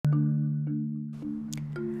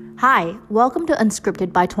Hi, welcome to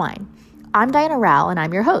Unscripted by Twine. I'm Diana Rao, and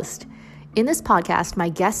I'm your host. In this podcast, my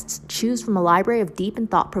guests choose from a library of deep and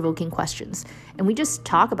thought-provoking questions, and we just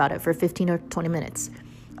talk about it for 15 or 20 minutes.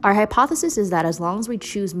 Our hypothesis is that as long as we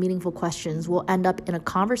choose meaningful questions, we'll end up in a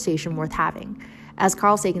conversation worth having. As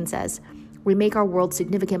Carl Sagan says, we make our world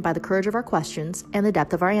significant by the courage of our questions and the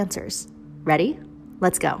depth of our answers. Ready?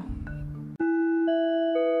 Let's go.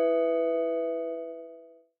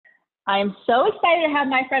 I am so excited to have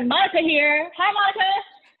my friend Monica here. Hi, Monica.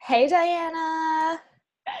 Hey, Diana.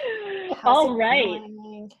 All right.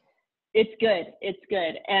 It's good. It's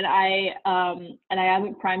good. And I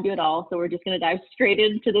haven't primed you at all, so we're just going to dive straight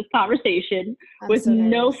into this conversation with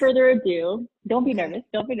no further ado. Don't be nervous.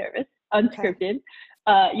 Don't be nervous. Unscripted.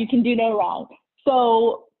 Okay. You can do no wrong.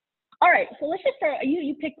 So, all right. So let's just start.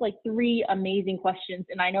 You picked like 3 amazing questions,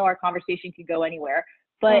 and I know our conversation could go anywhere.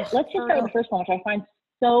 But let's just start with the first one, which I find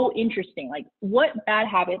so interesting. Like, what bad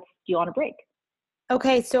habits do you want to break?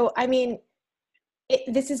 Okay, so I mean,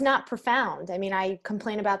 this is not profound. I mean, I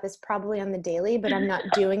complain about this probably on the daily, but I'm not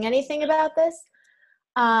doing anything about this.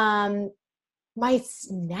 My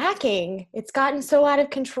snacking, it's gotten so out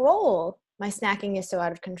of control. My snacking is so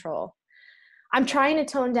out of control. I'm trying to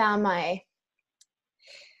tone down my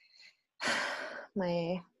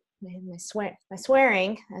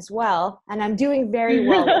swearing as well, and I'm doing very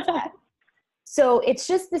well with that. So it's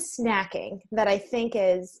just the snacking that I think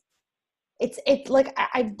is, it's like,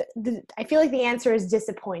 I feel like the answer is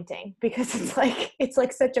disappointing because it's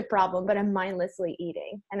like such a problem, but I'm mindlessly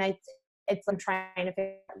eating. And I'm trying to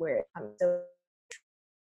figure out where it comes. So,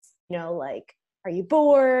 like, are you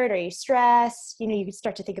bored? Are you stressed? You can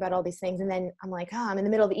start to think about all these things. And then I'm like, I'm in the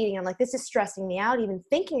middle of eating. I'm like, this is stressing me out, even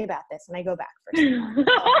thinking about this. And I go back for some more.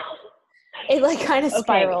 It like kind of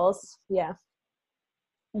spirals. Okay. Yeah.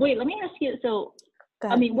 Wait, let me ask you. So,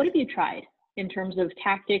 I mean, what have you tried in terms of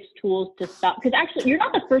tactics, tools to stop? Because actually, you're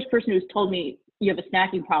not the first person who's told me you have a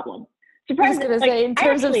snacking problem. Surprisingly, I was going to say, in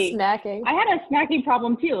terms of snacking. I had a snacking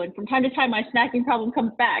problem too, and from time to time, my snacking problem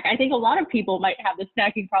comes back. I think a lot of people might have the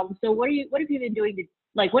snacking problem. So, what have you been doing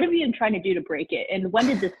what have you been trying to do to break it? And when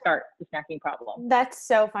did this start, the snacking problem? That's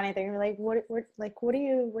so funny. They're like, what are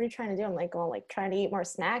you trying to do? I'm like, well, like trying to eat more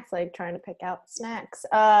snacks, like trying to pick out snacks.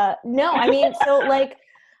 No, I mean, so like,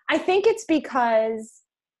 I think it's because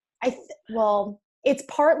it's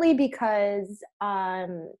partly because I've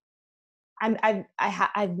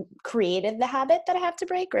created the habit that I have to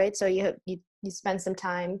break, right? So you spend some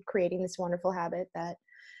time creating this wonderful habit that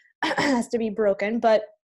has to be broken, but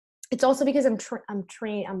it's also because I'm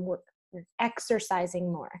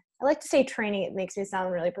exercising more. I like to say training. It makes me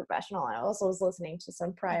sound really professional. I also was listening to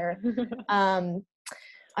some prior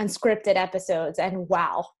unscripted episodes, and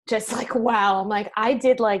wow. I'm like, I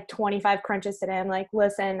did like 25 crunches today. I'm like,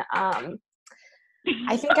 listen, I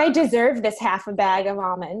think I deserve this half a bag of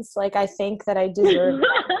almonds. Like, I think that I deserve them.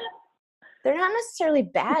 They're not necessarily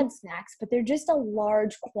bad snacks, but they're just a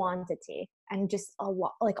large quantity and just a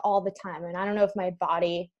lot, like all the time. And I don't know if my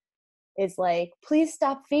body is like, please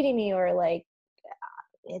stop feeding me, or like,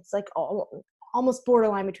 it's like almost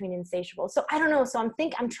borderline between insatiable. So I don't know. So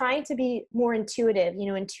I'm trying to be more intuitive,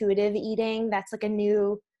 intuitive eating. That's like a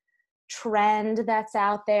new trend that's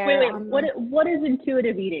out there. Wait, what is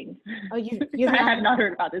intuitive eating? Oh, I have not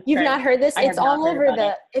heard about this. You've not heard this? It's all over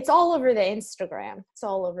the Instagram. It's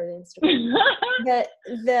all over the Instagram.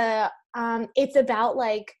 It's about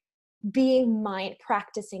like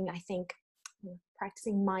practicing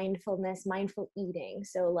mindfulness, mindful eating.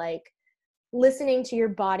 So like listening to your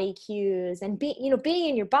body cues and being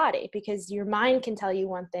in your body, because your mind can tell you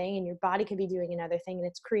one thing and your body can be doing another thing. And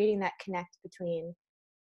it's creating that connect between,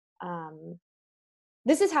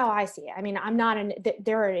 this is how I see it. I mean,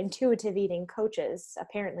 there are intuitive eating coaches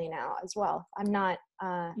apparently now as well. I'm not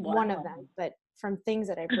one of them, but from things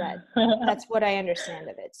that I've read, that's what I understand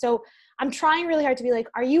of it. So I'm trying really hard to be like,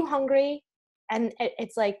 are you hungry? And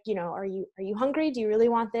it's like, are you hungry? Do you really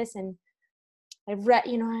want this? And I read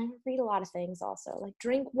a lot of things also, like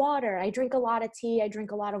drink water. I drink a lot of tea. I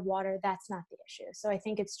drink a lot of water. That's not the issue. So I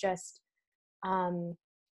think it's just a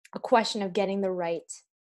question of getting the right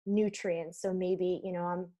nutrients. So maybe,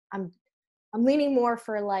 I'm leaning more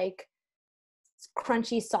for like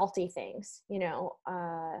crunchy, salty things,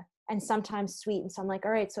 and sometimes sweet. And so I'm like,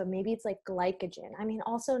 all right, so maybe it's like glycogen. I mean,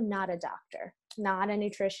 also not a doctor, not a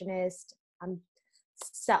nutritionist.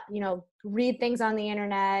 Read things on the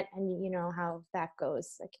internet, and you know how that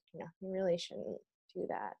goes. Like, you really shouldn't do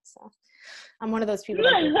that. So I'm one of those people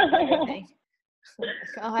that do everything.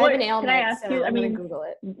 I have an ailment, can I ask you? I'm going to Google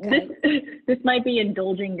it. This might be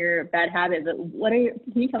indulging your bad habit, but can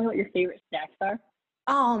you tell me what your favorite snacks are?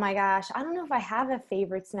 Oh my gosh. I don't know if I have a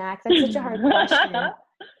favorite snack. That's such a hard question.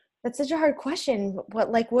 That's such a hard question.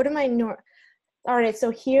 What am I all right. So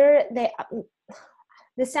here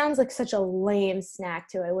this sounds like such a lame snack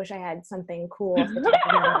too. I wish I had something cool off the top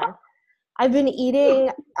of my head. I've been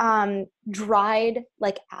eating dried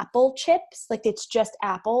like apple chips. Like it's just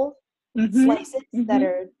apple slices that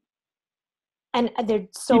are, and they're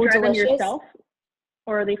so delicious. Them yourself?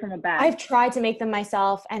 Or are they from a bag? I've tried to make them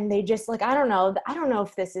myself, and they just like, I don't know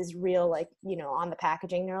if this is real, like, you know, on the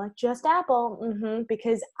packaging they're like just apple,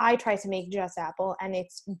 because I try to make just apple and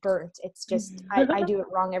it's burnt. It's just I do it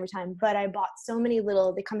wrong every time. But I bought so many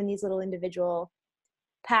they come in these little individual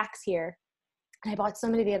packs here, and I bought so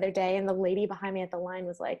many the other day, and the lady behind me at the line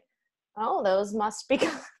was like, "Oh, those must be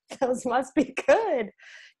good.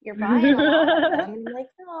 You're buying a lot of them." And I'm like,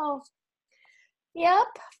 "Oh, yep."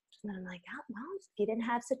 And I'm like, oh, well, if you didn't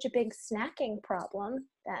have such a big snacking problem,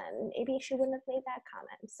 then maybe she wouldn't have made that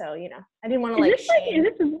comment. So, you know, I didn't want to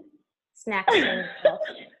snacking.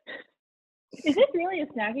 Is this really a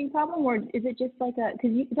snacking problem, or is it just like because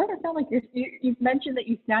it doesn't sound like you've mentioned that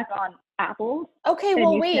you snack on apples. Okay,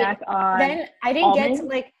 well, wait. Then I didn't almonds?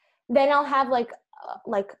 get to then I'll have like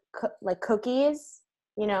cookies,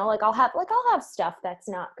 you know, like I'll have stuff that's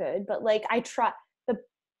not good, but like I try.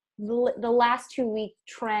 The last 2-week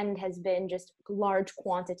trend has been just large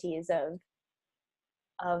quantities of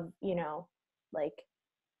you know, like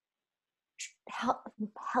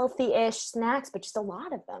healthy-ish snacks, but just a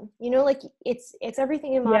lot of them, you know, like it's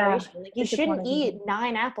everything in moderation. Like you shouldn't eat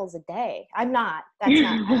 9 apples a day. I haven't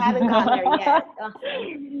gotten there yet. I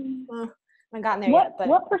haven't gotten there yet. But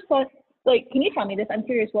what percent, like, can you tell me this? I'm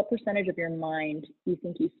curious, what percentage of your mind do you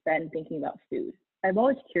think you spend thinking about food? I'm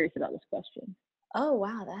always curious about this question. Oh,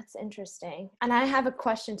 wow, that's interesting. And I have a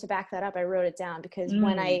question to back that up. I wrote it down because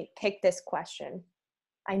when I picked this question,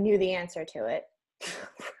 I knew the answer to it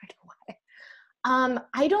right away.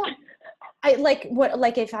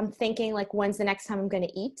 If I'm thinking like, when's the next time I'm going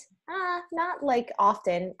to eat? Not like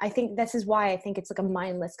often. I think this is why I think it's like a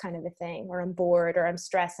mindless kind of a thing, or I'm bored or I'm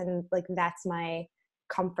stressed. And like, that's my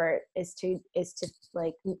comfort is to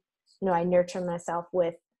like, you know, I nurture myself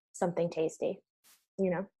with something tasty, you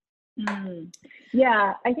know?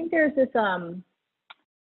 Yeah, I think there's this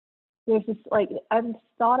like, I've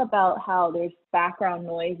thought about how there's background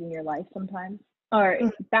noise in your life sometimes, or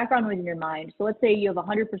background noise in your mind. So let's say you have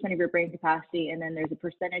 100% of your brain capacity, and then there's a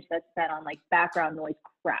percentage that's spent on like background noise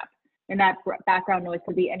crap. And that background noise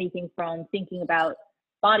could be anything from thinking about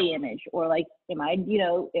body image, or like, am I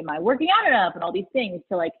working out enough, and all these things,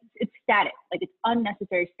 to like, it's static, like it's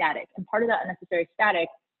unnecessary static. And part of that unnecessary static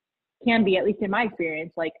can be, at least in my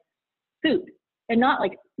experience, like food. And not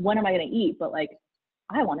like, when am I going to eat, but like,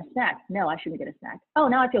 I want a snack. No, I shouldn't get a snack. Oh,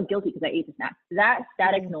 now I feel guilty because I ate the snack. That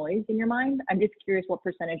static noise in your mind, I'm just curious what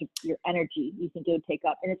percentage of your energy you think it would take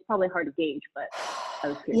up. And it's probably hard to gauge, but I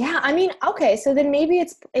was curious. Yeah, I mean, okay, so then maybe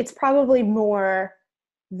it's probably more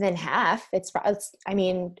than half. It's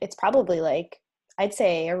probably like, I'd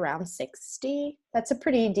say around 60. That's a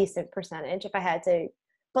pretty decent percentage if I had to.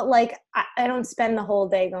 But like, I don't spend the whole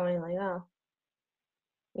day going like, oh,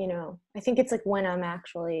 you know, I think it's like when I'm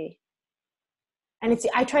actually, and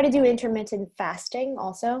I try to do intermittent fasting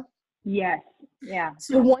also. Yes. Yeah.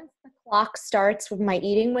 So once the clock starts with my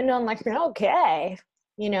eating window, I'm like, okay,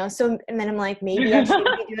 you know, so, and then I'm like, maybe I should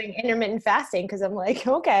be doing intermittent fasting. Cause I'm like,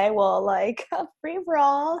 okay, well, like free for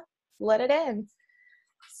all, let it in.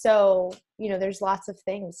 So, you know, there's lots of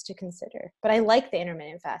things to consider, but I like the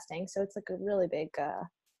intermittent fasting. So it's like a really big,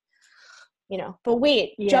 you know, but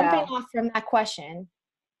wait, jumping off from that question,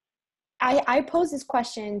 I posed this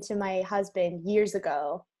question to my husband years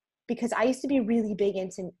ago because I used to be really big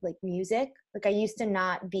into like music. Like I used to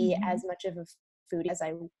not be as much of a foodie as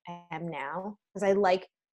I am now, because I like,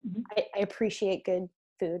 I appreciate good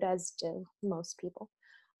food, as do most people.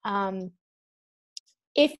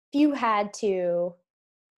 If you had to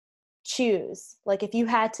choose, like if you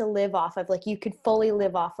had to live off of, like you could fully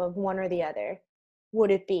live off of one or the other,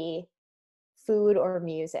 would it be food or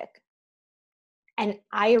music? And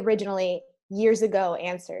I originally, years ago,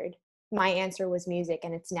 my answer was music,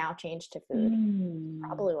 and it's now changed to food.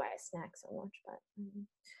 Probably why I snack so much, but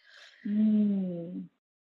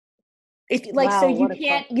if like, wow, so you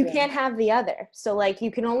can't have the other. So like,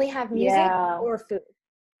 you can only have music or food.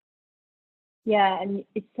 Yeah, and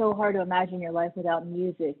it's so hard to imagine your life without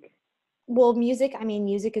music. Well, music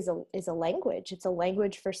is a language. It's a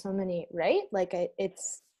language for so many, right? Like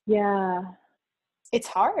it's it's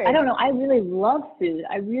hard. I don't know. I really love food.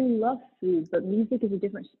 But music is a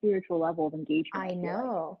different spiritual level of engagement. I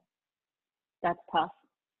know. That's tough.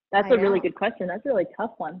 That's a really good question. That's a really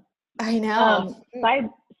tough one. I know.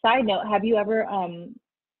 Side note, have you ever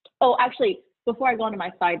oh, actually, before I go on to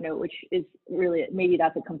my side note, which is really, maybe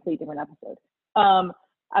that's a complete different episode.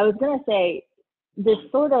 I was gonna say, this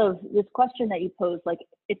question that you posed, like,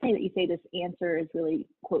 it's funny that you say this answer is really,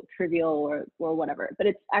 quote, trivial or whatever, but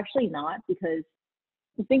it's actually not, because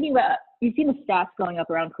thinking about, you've seen the stats going up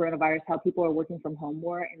around coronavirus, how people are working from home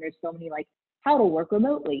more, and there's so many, like, how to work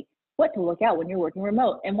remotely, what to look out when you're working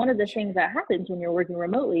remote. And one of the things that happens when you're working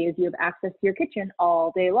remotely is you have access to your kitchen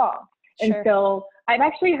all day long. Sure. And so I've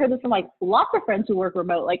actually heard this from, like, lots of friends who work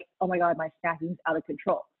remote, like, oh my God, my snacking's out of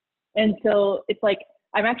control. And so it's like,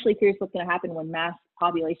 I'm actually curious what's going to happen when mass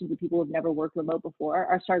populations of people who've never worked remote before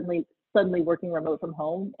are suddenly working remote from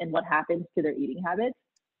home, and what happens to their eating habits.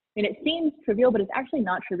 And it seems trivial, but it's actually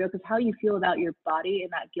not trivial, because how you feel about your body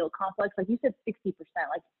and that guilt complex, like you said, 60%,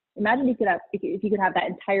 like, imagine if you could have that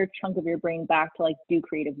entire chunk of your brain back to, like, do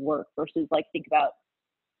creative work versus, like, think about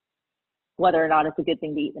whether or not it's a good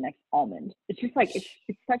thing to eat the next almond. It's just like, it's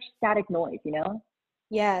such static noise, you know?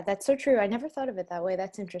 Yeah, that's so true. I never thought of it that way.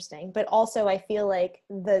 That's interesting. But also I feel like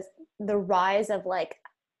the rise of, like,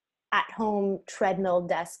 at-home treadmill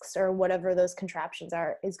desks or whatever those contraptions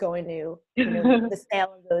are is going to, the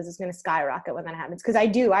sale of those is going to skyrocket when that happens. Because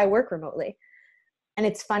I work remotely. And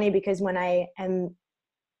it's funny because when I am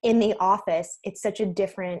in the office, it's such a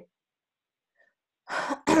different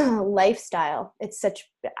lifestyle. It's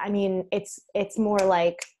more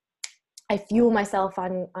like I fuel myself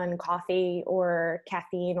on coffee or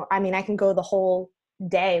caffeine, or, I mean, I can go the whole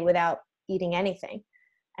day without eating anything.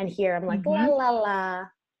 And here I'm like, la, la, la.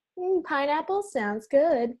 Pineapple sounds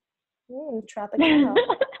good. Tropical.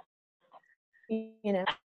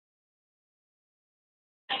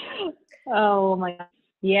 Oh my God.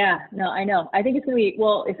 Yeah, no, I know. I think it's going to be,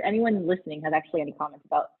 well, if anyone listening has actually any comments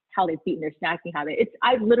about how they've beaten their snacking habit,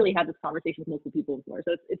 I've literally had this conversation with multiple people before.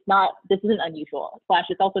 So this isn't unusual. /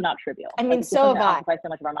 it's also not trivial. I mean, like, so have I. Occupies so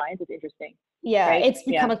much of our minds. It's interesting. Yeah, right? It's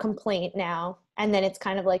become a complaint now. And then it's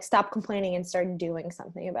kind of like, stop complaining and start doing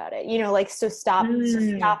something about it. Like, so stop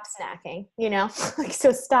snacking, like,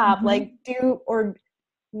 so stop, like, do or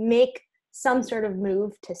make some sort of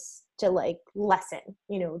move to like lessen,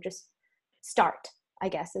 just start, I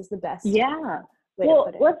guess, is the best. Yeah.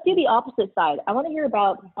 Well, let's do the opposite side. I want to hear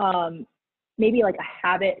about maybe like a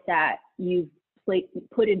habit that you've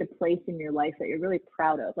put into place in your life that you're really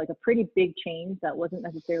proud of, like a pretty big change that wasn't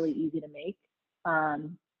necessarily easy to make,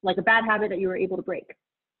 like a bad habit that you were able to break.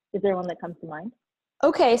 Is there one that comes to mind?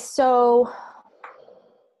 Okay, so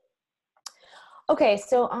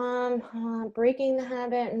breaking the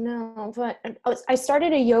habit, no, but I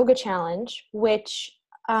started a yoga challenge, which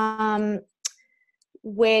now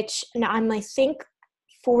I'm, I think,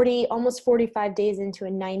 almost 45 days into a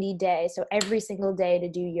 90-day. So every single day to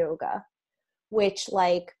do yoga, which,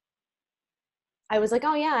 like, I was like,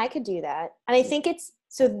 oh yeah, I could do that. And I think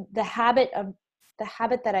the habit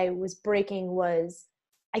that I was breaking was,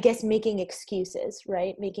 I guess, making excuses,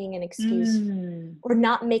 right? Making an excuse or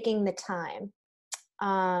not making the time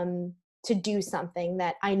to do something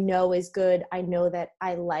that I know is good. I know that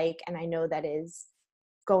I like, and I know that is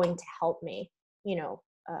going to help me,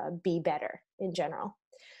 be better in general.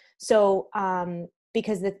 So,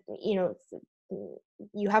 because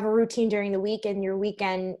you have a routine during the week, and your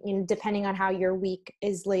weekend, depending on how your week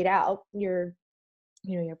is laid out, your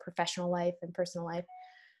professional life and personal life,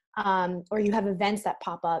 or you have events that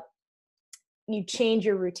pop up, you change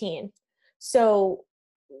your routine. So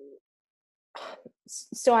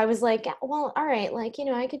I was like, well, all right, like,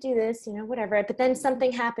 I could do this, whatever. But then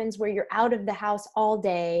something happens where you're out of the house all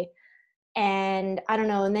day, and I don't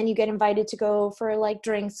know, and then you get invited to go for, like,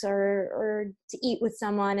 drinks or to eat with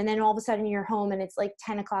someone, and then all of a sudden you're home and it's like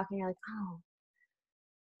 10 o'clock and you're like, oh,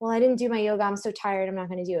 well, I didn't do my yoga, I'm so tired, I'm not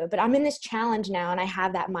going to do it. But I'm in this challenge now, and I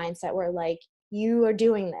have that mindset where, like, you are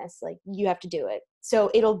doing this, like, you have to do it. So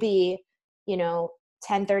it'll be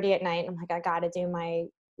 10:30 at night, I'm like, I gotta do my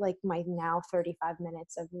now 35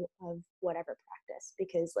 minutes of whatever practice,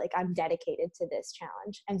 because, like, I'm dedicated to this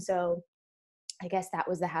challenge. And so I guess that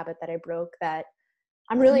was the habit that I broke, that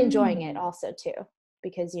I'm really enjoying it also too,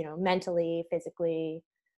 because, mentally, physically,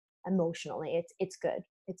 emotionally, it's good.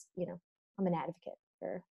 It's, I'm an advocate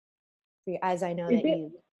for you, as I know that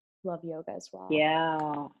you love yoga as well. Yeah,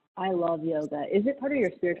 I love yoga. Is it part of your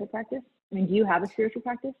spiritual practice? I mean, do you have a spiritual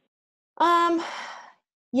practice?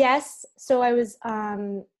 Yes. So I was,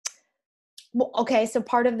 okay. So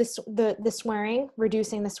part of this, the swearing,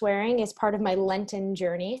 reducing the swearing, is part of my Lenten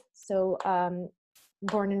journey. So,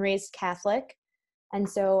 born and raised Catholic. And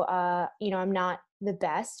so, I'm not the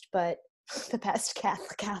best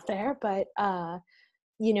Catholic out there, but,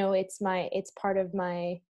 it's part of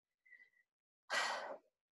my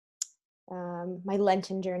my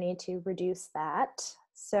Lenten journey to reduce that.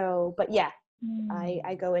 So, but yeah,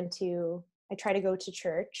 I try to go to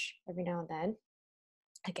church every now and then.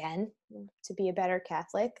 Again, to be a better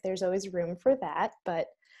Catholic, there's always room for that. But,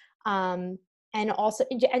 and also,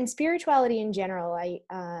 and spirituality in general,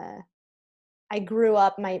 I grew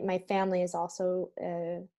up, my family is also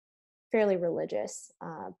fairly religious,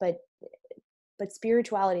 but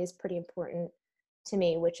spirituality is pretty important to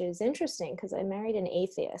me, which is interesting because I married an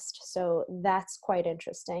atheist. So that's quite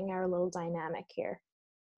interesting, our little dynamic here.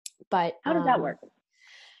 But how does that work?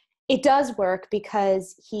 It does work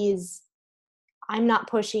because I'm not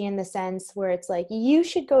pushy in the sense where it's like, you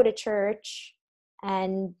should go to church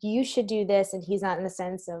and you should do this. And he's not in the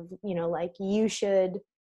sense of, like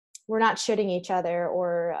we're not shooting each other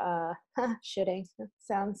or shooting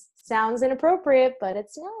sounds inappropriate, but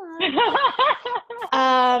it's not.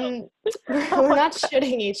 We're not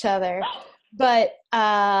shooting each other, but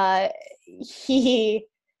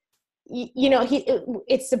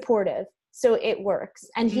it's supportive, so it works.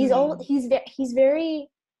 And he's very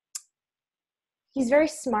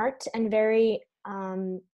smart and very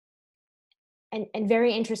and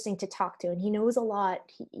very interesting to talk to, and he knows a lot.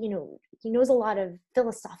 He knows a lot of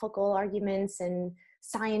philosophical arguments and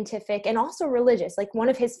scientific and also religious. Like, one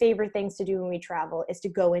of his favorite things to do when we travel is to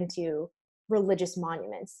go into religious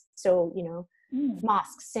monuments. So,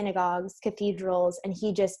 mosques, synagogues, cathedrals, and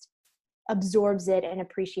he just absorbs it and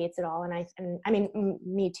appreciates it all. And I mean,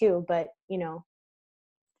 me too, but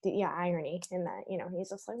irony in that, he's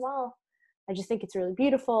just like, well, I just think it's really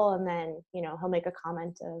beautiful. And then, he'll make a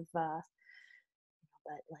comment of, but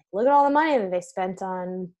like, look at all the money that they spent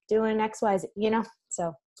on doing XYZ,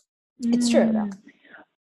 so it's true though.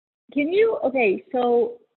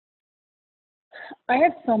 So I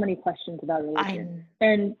have so many questions about religion,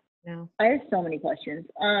 I have so many questions.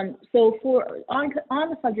 So on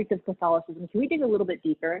the subject of Catholicism, can we dig a little bit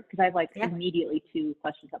deeper? Because I have immediately two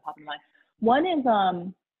questions that pop in mind. One is,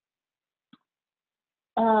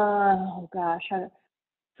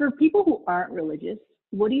 for people who aren't religious,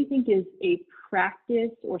 what do you think is a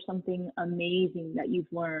practice or something amazing that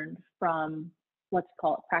you've learned from, let's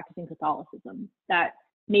call it, practicing Catholicism, that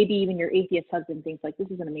maybe even your atheist husband thinks like, this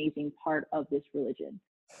is an amazing part of this religion?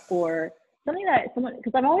 Or something that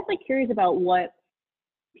because I'm always curious about what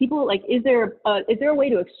people is there a way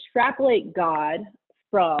to extrapolate God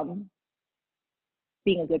from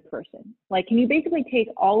being a good person? Can you basically take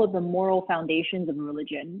all of the moral foundations of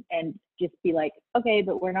religion and just be like, okay,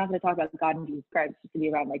 but we're not going to talk about God and Jesus Christ, just to be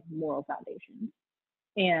around moral foundations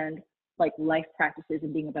and life practices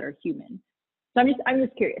and being a better human? So I'm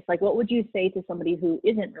just curious, what would you say to somebody who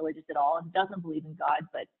isn't religious at all and doesn't believe in God,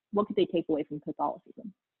 but what could they take away from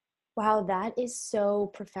Catholicism? Wow, that is so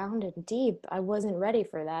profound and deep. I wasn't ready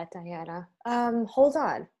for that, Diana. Hold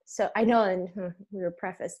on. So I know, and we were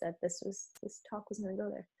prefaced that this talk was going to go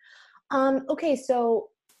there. Okay, so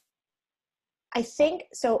I think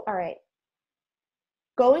so. All right,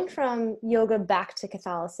 going from yoga back to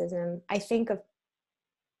Catholicism, I think of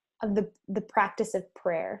the practice of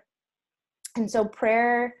prayer, and so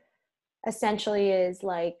prayer essentially is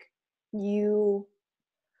you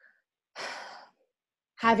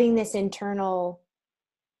having this internal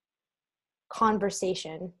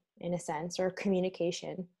conversation, in a sense, or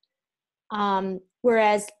communication.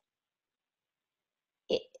 Whereas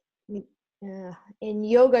in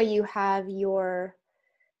yoga, you have your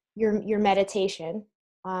meditation,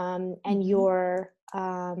 and your,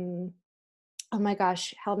 oh my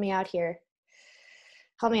gosh, help me out here.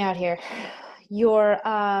 Your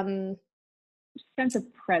sense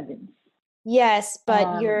of presence. Yes,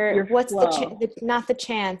 but your what's flow. not the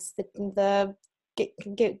chance, give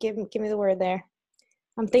me the word there.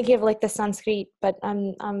 I'm thinking of the Sanskrit, but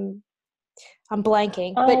I'm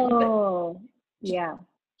blanking. Oh, yeah.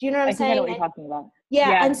 Do you know what I'm saying? I know what you're talking about.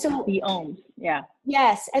 Yeah, and so the ohms. Yeah.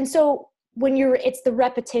 Yes, and so when it's the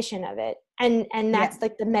repetition of it, and that's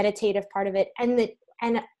the meditative part of it, and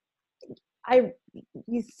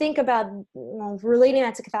you think about relating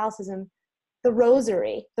that to Catholicism. The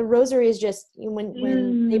rosary is just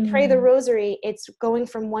when they pray the rosary, it's going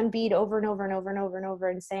from one bead over and over and over and over and over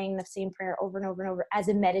and saying the same prayer over and over and over as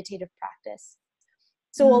a meditative practice.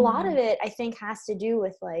 So a lot of it, I think, has to do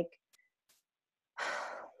with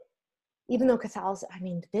even though Catholicism, I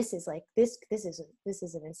mean, this is an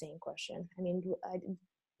insane question. I mean,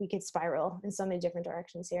 we could spiral in so many different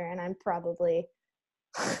directions here, and I'm probably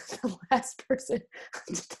the last person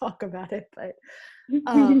to talk about it, but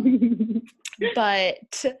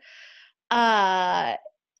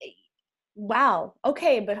wow.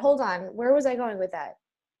 Okay, but hold on. Where was I going with that?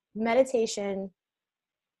 Meditation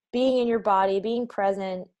being in your body, being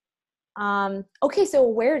present. Okay, so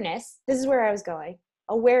awareness, this is where I was going.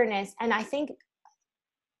 Awareness, and I think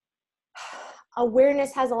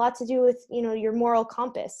awareness has a lot to do with, you know, your moral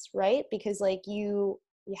compass, right? Because like you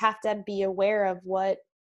have to be aware of what,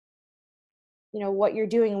 you know, what you're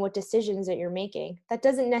doing and what decisions that you're making. That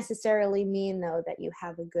doesn't necessarily mean though that you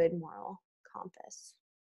have a good moral compass.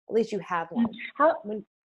 At least you have one. How in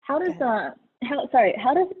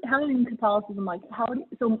Catholicism, like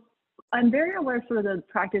so I'm very aware of sort of the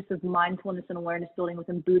practice of mindfulness and awareness building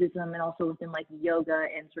within Buddhism and also within like yoga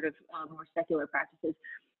and sort of more secular practices.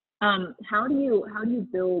 How do you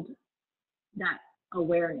build that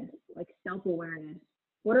awareness, like self-awareness?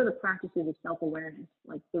 What are the practices of self-awareness,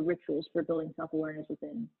 like the rituals for building self-awareness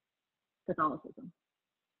within Catholicism?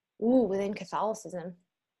 Ooh, within Catholicism.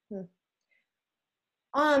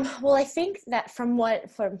 Well, I think that from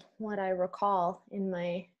what I recall in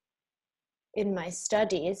my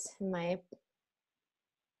studies, in my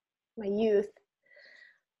youth,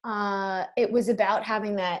 it was about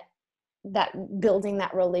having that building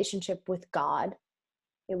that relationship with God.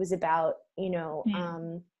 It was about, you know,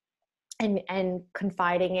 and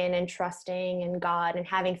confiding in and trusting in God and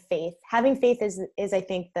having faith. Having faith is I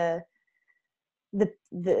think the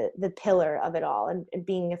pillar of it all, and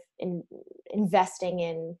being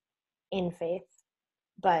investing in faith.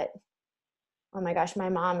 But oh my gosh, my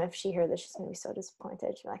mom, if she heard this, she's gonna be so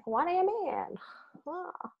disappointed. She's like, "What do you mean?"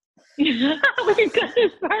 Oh. We cut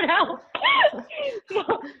this part out.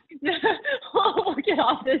 We'll get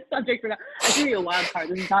off this subject for now. I threw you a wild card.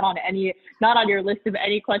 This is not on your list of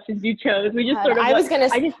any questions you chose. We just sort of. I was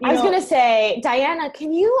gonna say, Diana,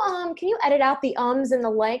 can you edit out the ums and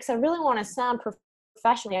the likes? I really want to sound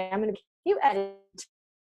professionally. You edit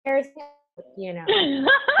everything. You know,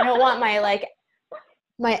 I don't want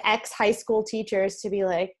my ex high school teachers to be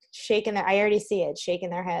like shaking I already see it,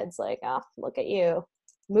 shaking their heads like, oh, look at you.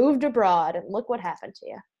 Moved abroad and look what happened to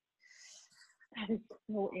you. That is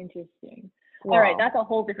so interesting. Wow. All right, that's a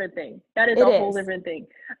whole different thing. That is a whole different thing.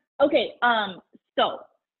 Okay, so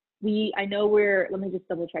I know let me just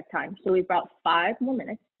double check time. So we've got 5 more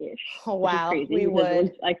minutes ish. Oh wow, we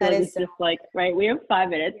would. I feel like it's just like, right, we have 5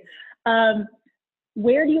 minutes.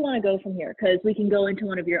 Where do you want to go from here? Because we can go into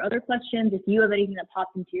one of your other questions. If you have anything that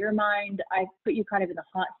pops into your mind, I put you kind of in the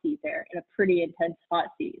hot seat there, in a pretty intense hot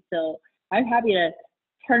seat. So I'm happy to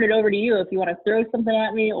turn it over to you if you want to throw something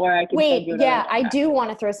at me, or I can send you another one. I do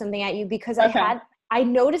want to throw something at you because I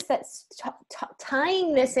noticed that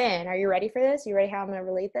tying this in, are you ready for this? You ready how I'm going to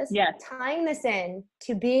relate this? Yeah. Tying this in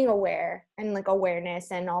to being aware and like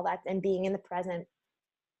awareness and all that and being in the present.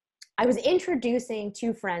 I was introducing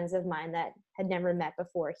 2 friends of mine that had never met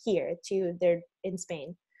before here they're in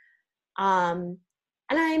Spain. And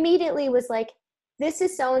I immediately was like, this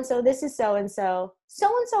is so-and-so, this is so-and-so.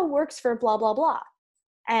 So-and-so works for blah, blah, blah.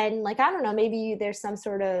 And like, I don't know, maybe there's some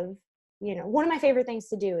sort of, you know, one of my favorite things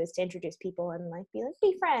to do is to introduce people and like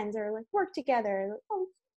be friends or like work together. Like, oh,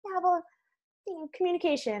 have a, you know,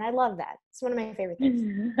 communication. I love that. It's one of my favorite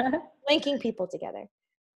things. Linking people together.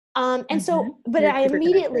 And so, but I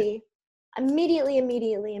immediately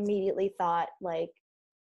thought like,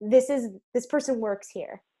 this person works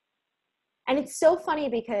here. And it's so funny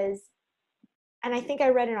because, and I think I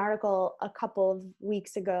read an article a couple of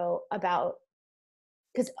weeks ago about,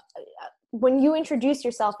 because when you introduce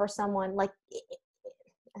yourself or someone like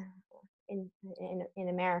in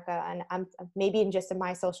America, and I'm maybe in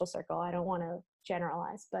my social circle, I don't want to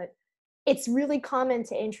generalize, but it's really common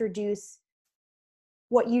to introduce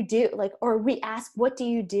what you do, like, or we ask, what do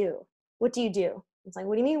you do? What do you do? It's like,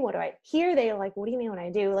 what do you mean? What do I? Here they're like, what do you mean what I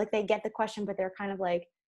do? Like they get the question, but they're kind of like,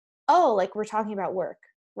 oh, like we're talking about work,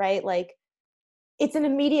 right? Like it's an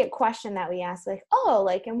immediate question that we ask, like, oh,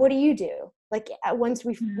 like, and what do you do? Like once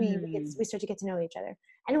we start to get to know each other.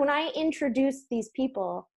 And when I introduced these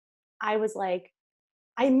people, I was like,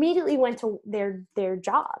 I immediately went to their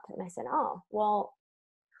job, and I said, oh, well,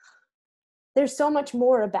 there's so much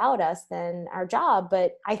more about us than our job,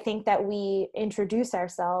 but I think that we introduce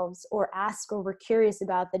ourselves or ask or we're curious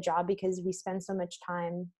about the job because we spend so much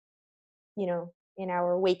time, you know, in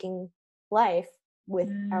our waking life with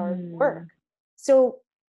our work. So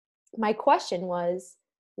my question was,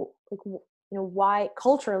 like, you know, why,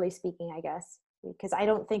 culturally speaking, I guess, because I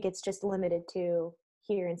don't think it's just limited to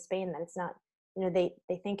here in Spain, that it's not, you know, they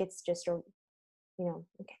think it's just a, you know,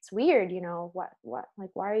 it's weird, you know, what, like,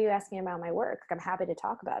 why are you asking about my work? Like, I'm happy to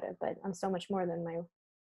talk about it, but I'm so much more than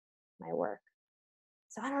my work.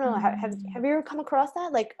 So I don't know, have you ever come across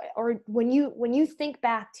that? Like, or when you think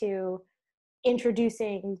back to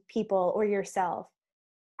introducing people or yourself,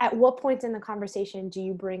 at what point in the conversation do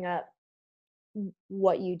you bring up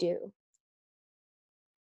what you do?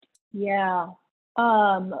 Yeah.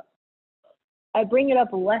 I bring it up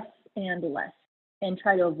less and less and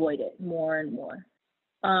try to avoid it more and more,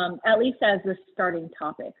 at least as the starting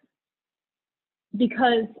topic.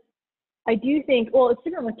 Because I do think, well, it's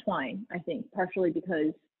different with Twine, I think, partially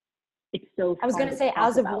because it's so I was going to say,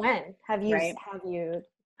 as of when have you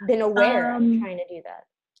been aware of trying to do that?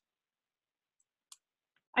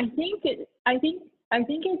 I think it's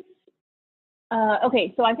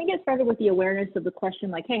okay. So I think it started with the awareness of the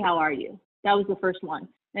question, like, "Hey, how are you?" That was the first one,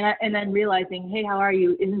 and then realizing, "Hey, how are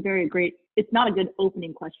you?" isn't very great. It's not a good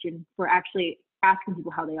opening question for actually asking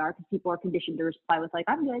people how they are, because people are conditioned to reply with like,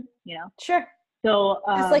 "I'm good," you know. Sure. So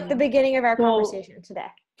it's like the beginning of our conversation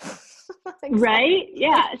today. Exactly. Right?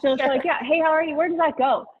 Yeah. So it's like, yeah, hey, how are you? Where does that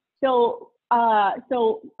go? So a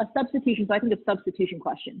substitution. So I think of substitution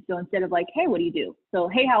questions. So instead of like, hey, what do you do? So,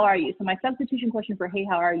 hey, how are you? So my substitution question for hey,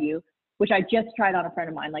 how are you, which I just tried on a friend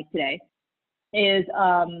of mine like today, is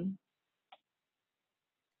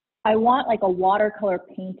I want like a watercolor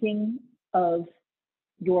painting of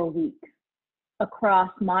your week across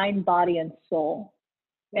mind, body, and soul.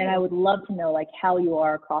 And I would love to know like how you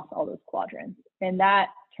are across all those quadrants. And that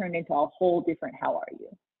turned into a whole different how are you?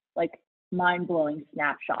 Like mind-blowing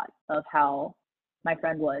snapshot of how my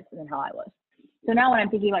friend was and then how I was. So now when I'm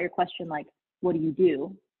thinking about your question, like, what do you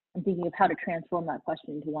do? I'm thinking of how to transform that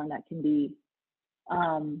question into one that can be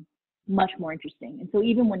much more interesting. And so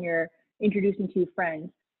even when you're introducing two friends,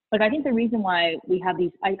 like I think the reason why we have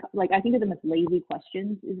these, I think of them as lazy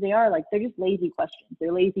questions, is they're just lazy questions.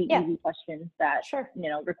 They're lazy, easy questions that, you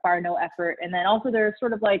know, require no effort. And then also they're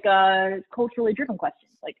sort of like culturally driven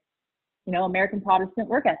questions, like, you know, American Protestant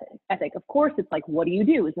work ethic. Of course, it's like, what do you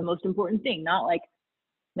do is the most important thing, not like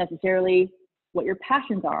necessarily what your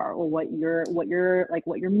passions are or what you're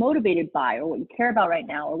motivated by or what you care about right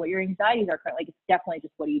now or what your anxieties are currently. Like, it's definitely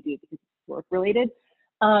just what do you do, because it's work related.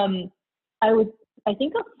 I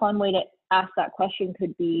think a fun way to ask that question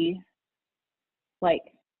could be like,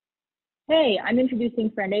 hey, I'm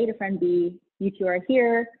introducing friend A to friend B. You two are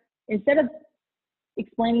here. Instead of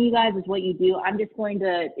explaining you guys as what you do, I'm just going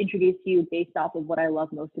to introduce you based off of what I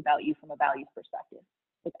love most about you from a values perspective.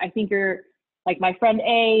 Like, I think you're like, my friend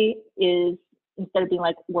A is, instead of being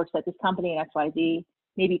like, works at this company and XYZ,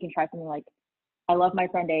 maybe you can try something like, I love my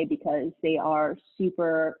friend A because they are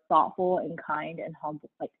super thoughtful and kind and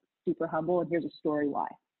humble, like super humble, and here's a story why.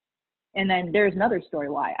 And then there's another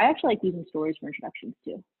story why. I actually like using stories for introductions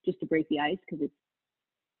too, just to break the ice, because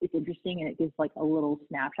it's interesting and it gives like a little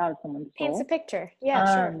snapshot of someone's soul. Paints a picture.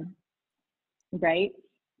 Yeah, sure. Right.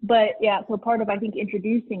 But yeah, so part of, I think,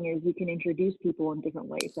 introducing is you can introduce people in different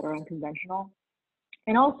ways that are unconventional.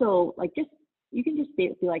 And also, like, you can just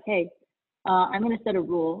be like, hey, I'm going to set a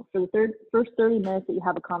rule for the first 30 minutes that you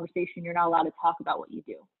have a conversation, you're not allowed to talk about what you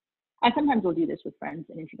do. I sometimes will do this with friends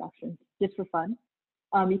in introductions, just for fun.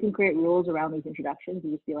 You can create rules around these introductions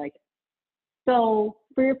and just be like, so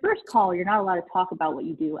for your first call, you're not allowed to talk about what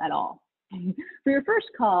you do at all. For your first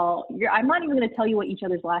call, I'm not even going to tell you what each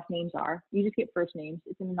other's last names are. You just get first names.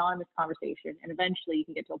 It's an anonymous conversation, and eventually you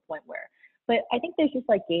can get to a point where. But I think there's just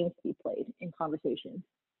like games to be played in conversations.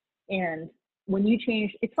 And when you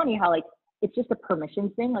change, it's funny how like it's just a permission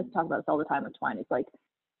thing. Like, talk about this all the time with Twine. It's like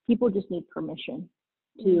people just need permission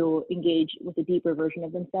to engage with a deeper version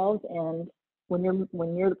of themselves. And when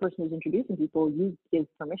you're the person who's introducing people, you give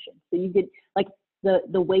permission. So you get like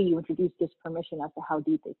the way you introduce gives permission as to how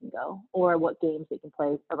deep they can go or what games they can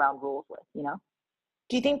play around rules with, you know?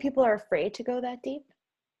 Do you think people are afraid to go that deep?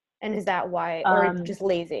 And is that why, or just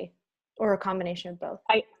lazy, or a combination of both?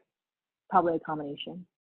 Probably a combination.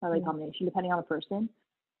 Combination, depending on the person.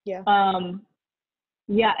 Yeah.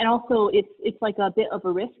 Yeah, and also it's like a bit of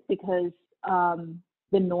a risk because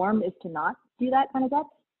the norm is to not do that kind of depth.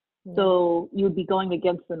 So you would be going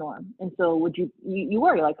against the norm. And so would you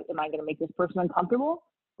worry, like, am I going to make this person uncomfortable?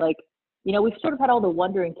 Like, you know, we've sort of had all the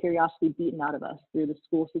wonder and curiosity beaten out of us through the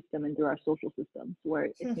school system and through our social systems where,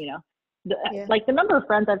 you know, like the number of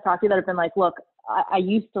friends I've talked to that have been like, look, I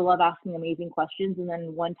used to love asking amazing questions. And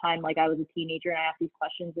then one time, like, I was a teenager and I asked these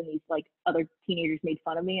questions and these like other teenagers made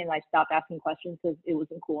fun of me and I stopped asking questions because it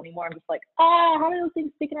wasn't cool anymore. I'm just like, how do those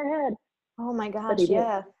things stick in our head? Oh my gosh.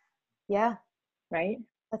 Yeah. Yeah. Right.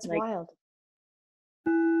 That's like, wild.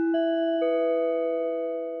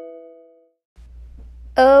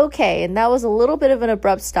 Okay, and that was a little bit of an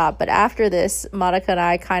abrupt stop, but after this, Monica and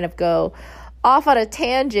I kind of go off on a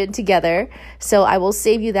tangent together, so I will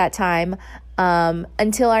save you that time.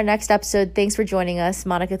 Until our next episode, thanks for joining us.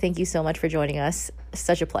 Monica, thank you so much for joining us.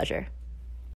 Such a pleasure.